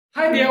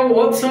Hi there,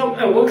 what's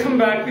up and welcome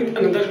back with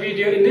another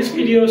video. In this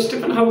video,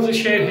 Stjepan Hauser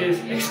shared his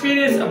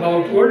experience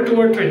about World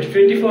Tour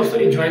 2024, so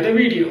enjoy the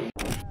video.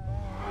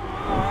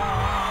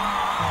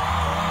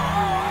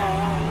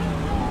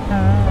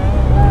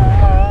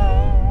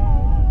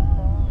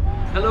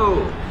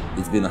 Hello!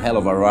 It's been a hell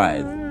of a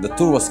ride. The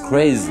tour was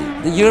crazy.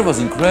 The year was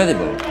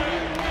incredible.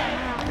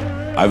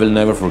 I will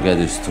never forget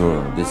this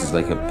tour. This is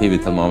like a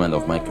pivotal moment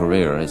of my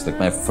career. It's like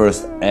my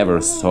first ever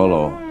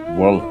solo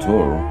world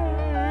tour.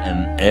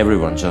 And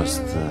everyone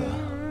just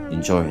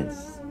enjoyed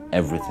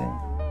everything.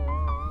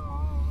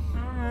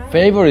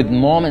 Favorite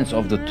moments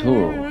of the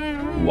tour?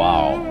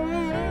 Wow.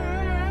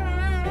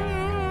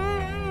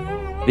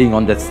 Being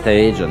on that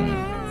stage and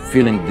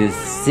feeling this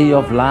sea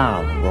of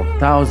love of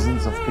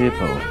thousands of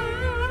people.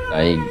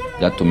 I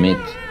got to meet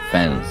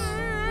fans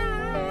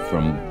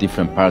from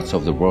different parts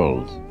of the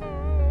world.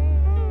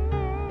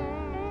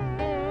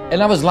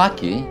 And I was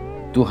lucky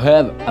to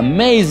have an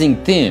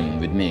amazing team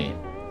with me.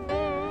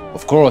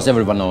 Of course,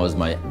 everyone knows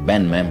my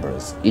band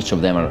members. Each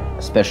of them are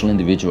special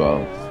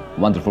individuals,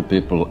 wonderful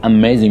people,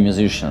 amazing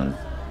musicians.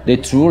 They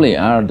truly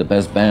are the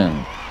best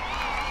band.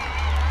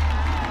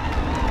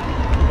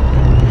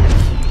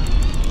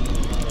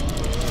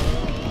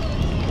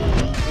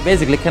 I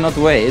basically cannot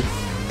wait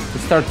to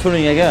start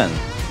touring again.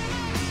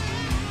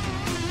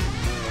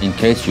 In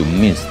case you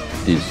missed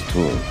this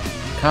tour,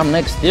 come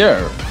next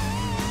year.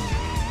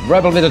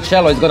 Rebel with the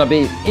cello is gonna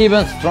be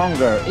even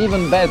stronger,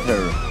 even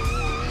better.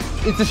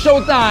 It's a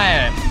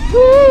showtime!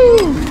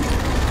 Woo!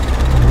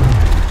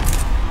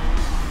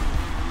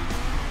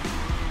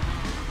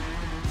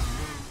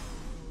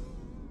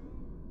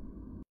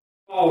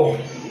 Oh,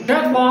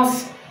 that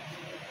was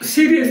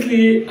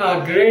seriously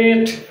a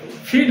great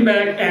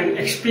feedback and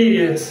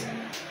experience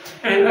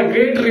and a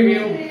great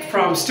review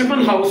from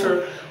Stjepan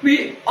Hauser.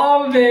 We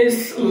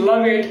always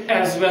love it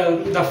as well.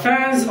 The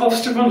fans of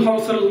Stjepan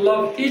Hauser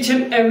love each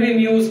and every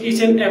news,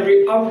 each and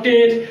every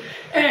update,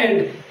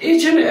 and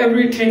each and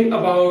everything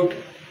about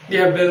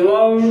their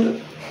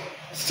beloved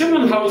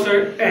Stjepan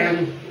Hauser,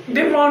 and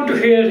they want to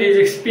hear his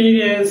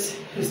experience,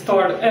 his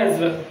thought as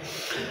well.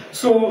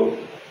 So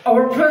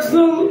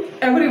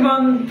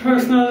everyone's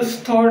personal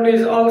thought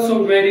is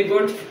also very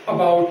good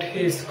about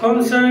his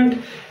concert.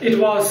 It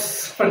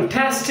was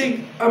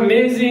fantastic,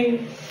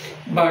 amazing,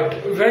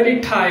 but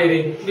very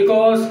tiring,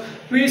 because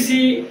we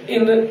see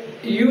in the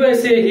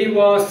USA he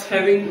was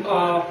having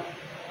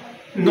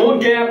no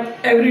gap.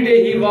 Every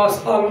day he was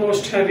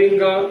almost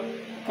having a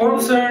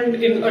concert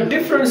in a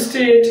different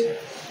state.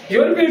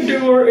 European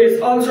tour is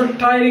also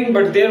tiring,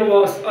 but there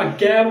was a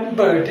gap,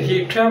 but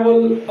he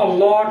traveled a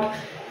lot.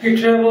 He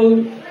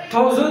traveled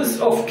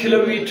thousands of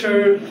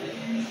kilometers,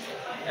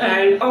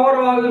 and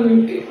overall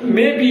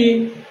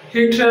maybe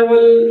he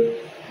traveled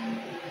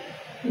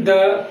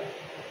the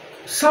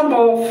sum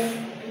of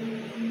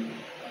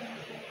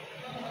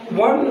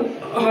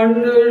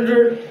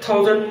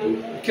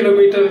 100,000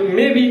 kilometers,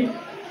 maybe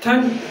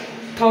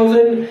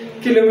 10,000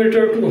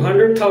 kilometers to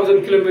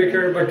 100,000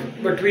 kilometers, but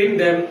between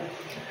them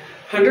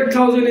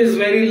 100,000 is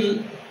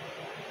very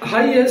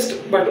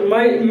highest, but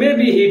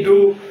maybe he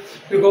do,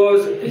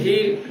 because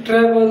he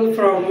traveled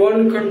from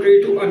one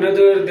country to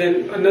another,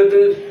 then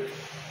another,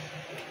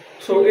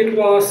 so it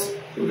was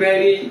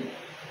very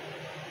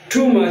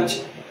too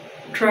much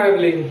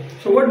traveling.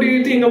 So what do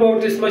you think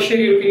about this? Share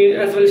your opinion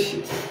as well.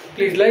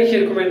 Please like,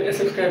 share, comment and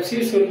subscribe. See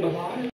you soon. Bye bye.